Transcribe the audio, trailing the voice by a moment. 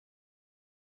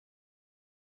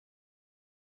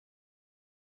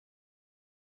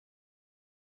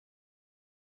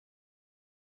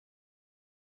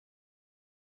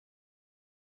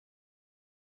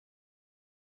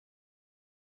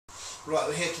Right,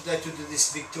 we're here today to do this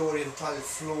Victorian tile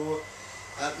floor.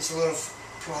 There's a lot of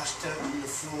plaster on the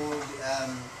floor,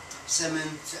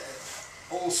 cement,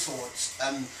 all sorts.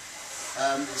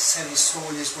 It's heavy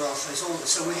soil as well.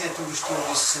 So we're here to restore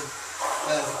this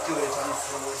Victorian tile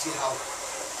floor. See how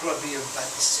grubby and bad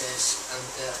this is,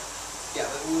 and yeah,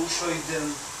 but we'll show you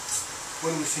them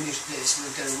when we finish this. What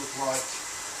it's going to look like,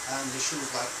 and it should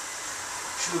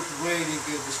look really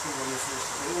good. This one on the first,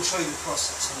 but we'll show you the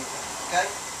process anyway. Okay.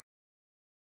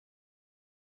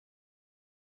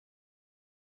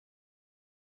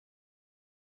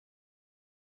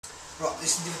 Right,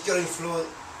 this is the Victorian floor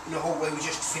in the hallway we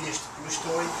just finished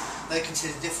restoring. Now you can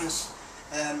see the difference.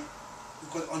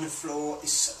 We've got on the floor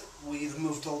we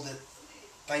removed all the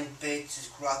paint bits,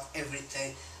 scrap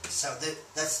everything. So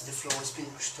that's the floor. It's been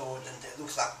restored and it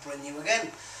looks like brand new again.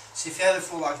 So if you have a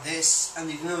floor like this and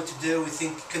you don't know what to do, we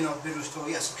think it cannot be restored.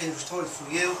 Yes, we can restore it for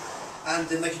you and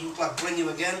make it look like brand new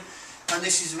again. And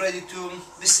this is ready to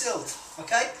be sealed.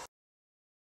 Okay.